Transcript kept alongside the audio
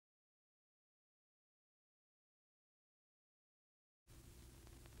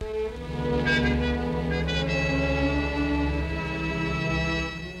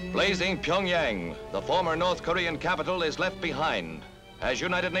Blazing Pyongyang, the former North Korean capital, is left behind as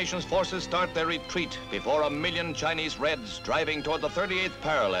United Nations forces start their retreat before 1 million Chinese Reds driving toward the 38th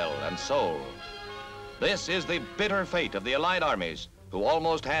parallel and Seoul. This is the bitter fate of the Allied armies, who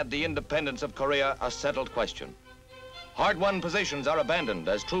almost had the independence of Korea a settled question. Hard-won positions are abandoned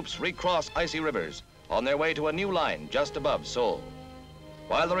as troops recross icy rivers on their way to a new line just above Seoul.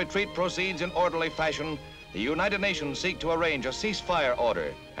 While the retreat proceeds in orderly fashion, the United Nations seek to arrange a ceasefire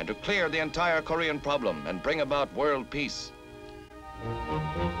order and to clear the entire Korean problem and bring about world peace.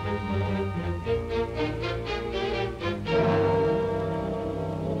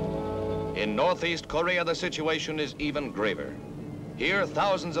 In northeast Korea, the situation is even graver. Here,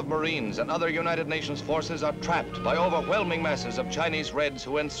 thousands of Marines and other United Nations forces are trapped by overwhelming masses of Chinese Reds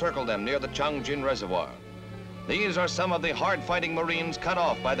who encircle them near the Chosin reservoir. These are some of the hard-fighting Marines cut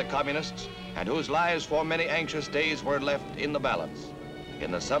off by the communists and whose lives for many anxious days were left in the balance.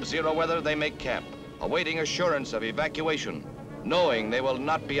 In the sub-zero weather, they make camp, awaiting assurance of evacuation, knowing they will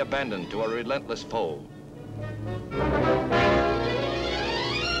not be abandoned to a relentless foe.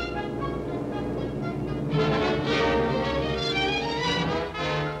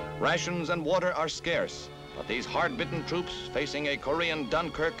 Rations and water are scarce, but these hard-bitten troops facing a Korean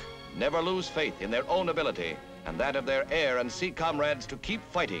Dunkirk never lose faith in their own ability and that of their air and sea comrades to keep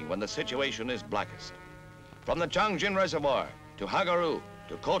fighting when the situation is blackest. From the Chosin Reservoir to Hagaru,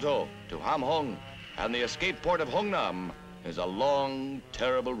 to Koto, to Hamhong, and the escape port of Hongnam is a long,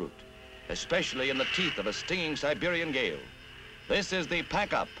 terrible route, especially in the teeth of a stinging Siberian gale. This is the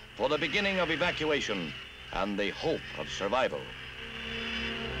pack-up for the beginning of evacuation and the hope of survival.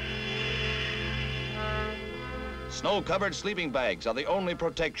 Snow-covered sleeping bags are the only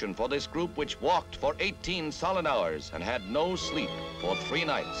protection for this group, which walked for 18 solid hours and had no sleep for 3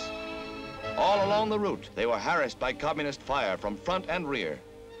 nights. All along the route, they were harassed by communist fire from front and rear.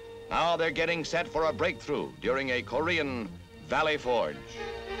 Now they're getting set for a breakthrough during a Korean Valley Forge.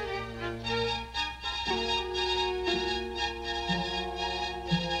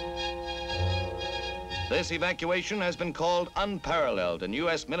 This evacuation has been called unparalleled in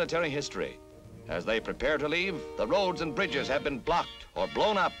U.S. military history. As they prepare to leave, the roads and bridges have been blocked or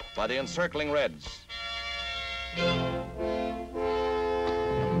blown up by the encircling Reds.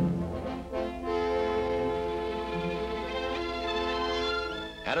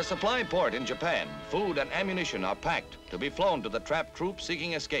 At a supply port in Japan, food and ammunition are packed to be flown to the trapped troops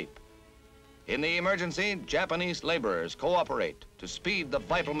seeking escape. In the emergency, Japanese laborers cooperate to speed the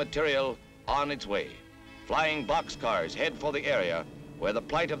vital material on its way. Flying boxcars head for the area where the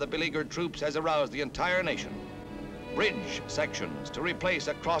plight of the beleaguered troops has aroused the entire nation. Bridge sections to replace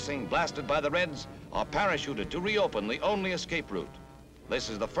a crossing blasted by the Reds are parachuted to reopen the only escape route. This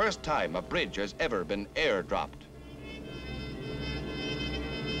is the first time a bridge has ever been airdropped.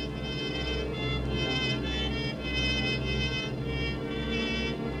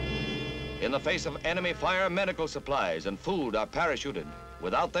 In the face of enemy fire, medical supplies and food are parachuted.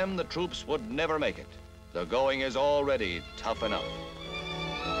 Without them, the troops would never make it. The going is already tough enough.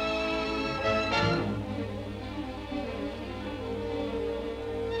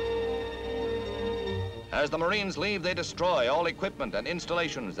 As the Marines leave, they destroy all equipment and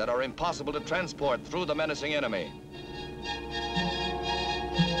installations that are impossible to transport through the menacing enemy.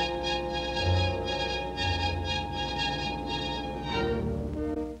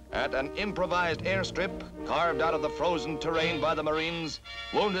 At an improvised airstrip carved out of the frozen terrain by the Marines,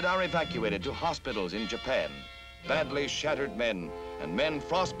 wounded are evacuated to hospitals in Japan. Badly shattered men and men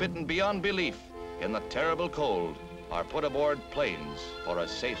frostbitten beyond belief in the terrible cold are put aboard planes for a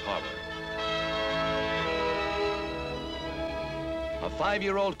safe harbor. A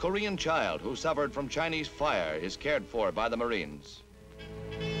 5-year-old Korean child who suffered from Chinese fire is cared for by the Marines.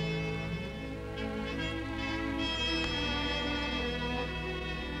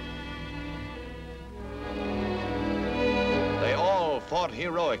 They all fought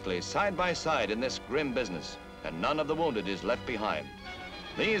heroically side by side in this grim business, and none of the wounded is left behind.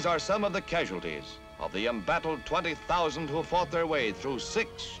 These are some of the casualties of the embattled 20,000 who fought their way through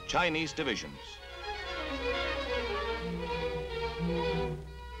 6 Chinese divisions.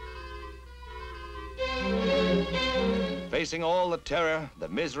 Facing all the terror, the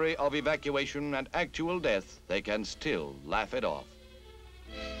misery of evacuation and actual death, they can still laugh it off.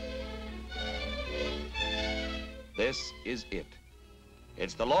 This is it.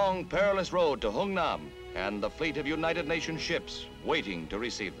 It's the long, perilous road to Hongnam and the fleet of United Nations ships waiting to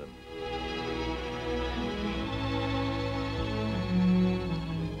receive them.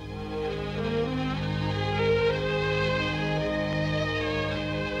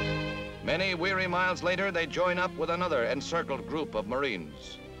 Many weary miles later, they join up with another encircled group of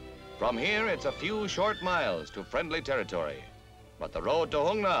Marines. From here, it's a few short miles to friendly territory. But the road to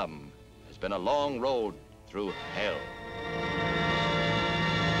Hungnam has been a long road through hell.